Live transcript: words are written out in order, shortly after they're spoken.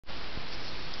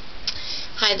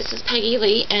Hi, this is Peggy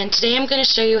Lee, and today I'm going to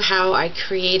show you how I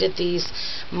created these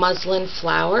muslin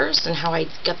flowers and how I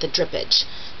got the drippage.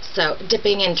 So,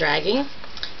 dipping and dragging.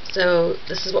 So,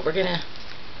 this is what we're going to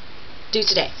do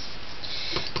today.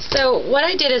 So, what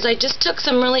I did is I just took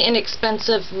some really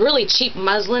inexpensive, really cheap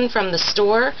muslin from the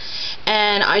store,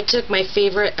 and I took my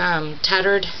favorite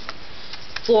Tattered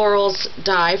Florals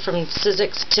Die from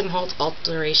Tim Holtz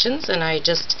Alterations, and I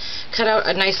just cut out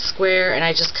a nice square, and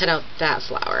I just cut out that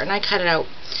flower, and I cut it out.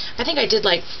 I think I did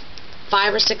like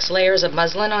 5 or 6 layers of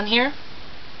muslin on here,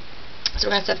 so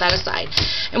we're going to set that aside.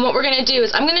 And what we're going to do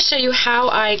is I'm going to show you how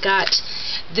I got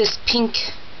this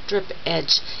pink drip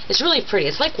edge. It's really pretty.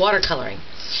 It's like watercoloring.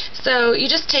 So you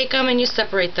just take them and you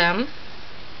separate them,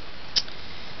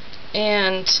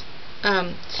 and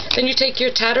then you take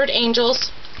your Tattered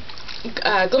Angels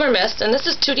Glimmer Mist, and this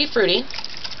is Tutti Frutti.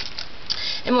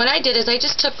 And what I did is I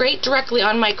just took right directly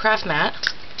on my craft mat,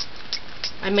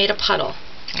 I made a puddle,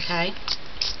 okay?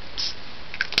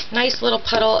 Nice little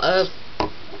puddle of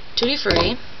Tutti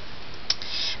Frutti.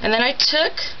 And then I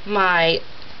took my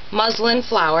muslin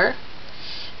flower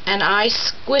and I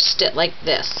squished it like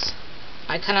this.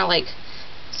 I kind of like,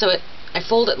 I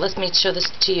fold it, let me show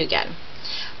this to you again.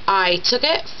 I took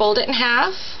it, fold it in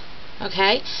half,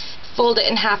 okay? Fold it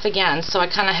in half again, so I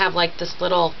kind of have like this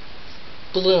little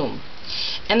bloom.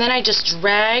 And then I just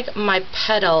drag my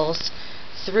petals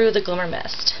through the Glimmer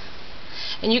Mist.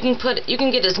 And you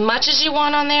can get as much as you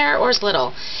want on there or as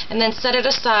little, and then set it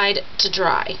aside to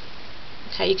dry.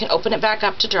 Okay, you can open it back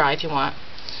up to dry if you want,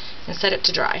 and set it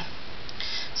to dry.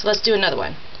 So let's do another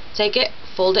one. Take it,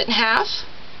 fold it in half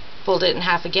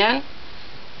again,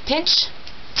 pinch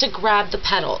to grab the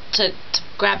petal, to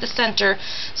grab the center,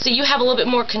 so you have a little bit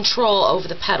more control over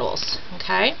the petals,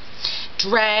 okay?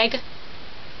 Drag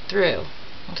through,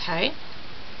 okay?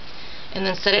 And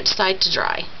then set it aside to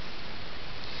dry.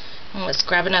 And let's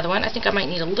grab another one. I think I might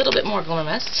need a little bit more Glimmer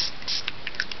Mist.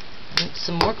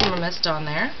 Some more Glimmer Mist on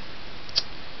there.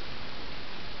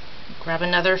 Grab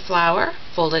another flower,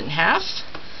 fold it in half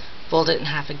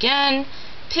again,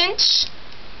 pinch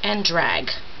and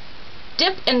drag.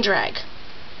 Dip and drag.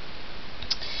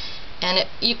 And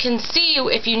you can see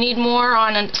if you need more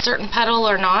on a certain petal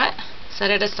or not.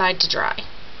 Set it aside to dry.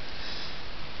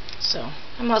 So,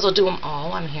 I might as well do them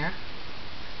all while I'm here.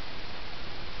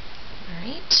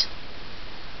 Alright.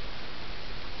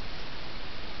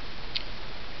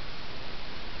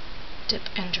 Dip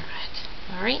and drag.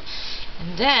 Alright.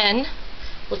 And then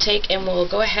we'll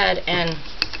go ahead and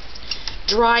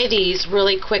dry these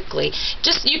really quickly.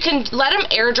 You can let them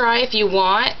air dry if you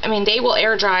want. I mean, they will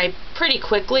air dry pretty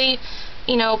quickly,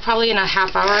 you know, probably in a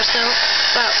half hour or so.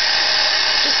 But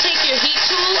just take your heat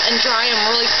tool and dry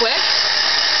them really quick.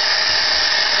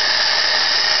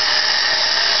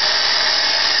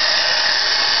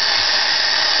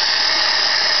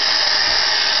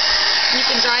 You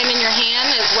can dry them in your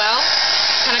hand as well.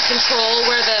 Kind of control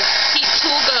where the heat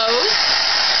tool goes.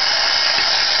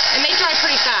 And they dry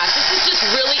pretty fast. This is just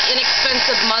really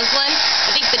inexpensive muslin.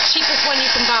 I think the cheapest one you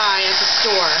can buy at the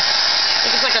store. I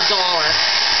think it's like $1.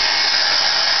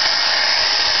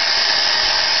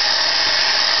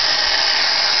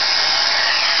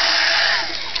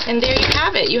 And there you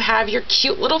have it. You have your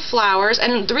cute little flowers.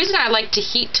 And the reason I like to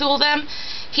heat set them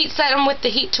with the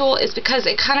heat tool, is because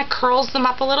it kind of curls them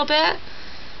up a little bit.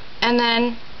 And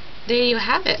then there you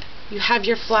have it. You have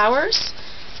your flowers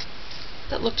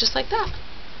that look just like that.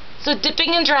 So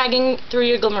dipping and dragging through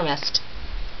your Glimmer Mist.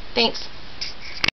 Thanks.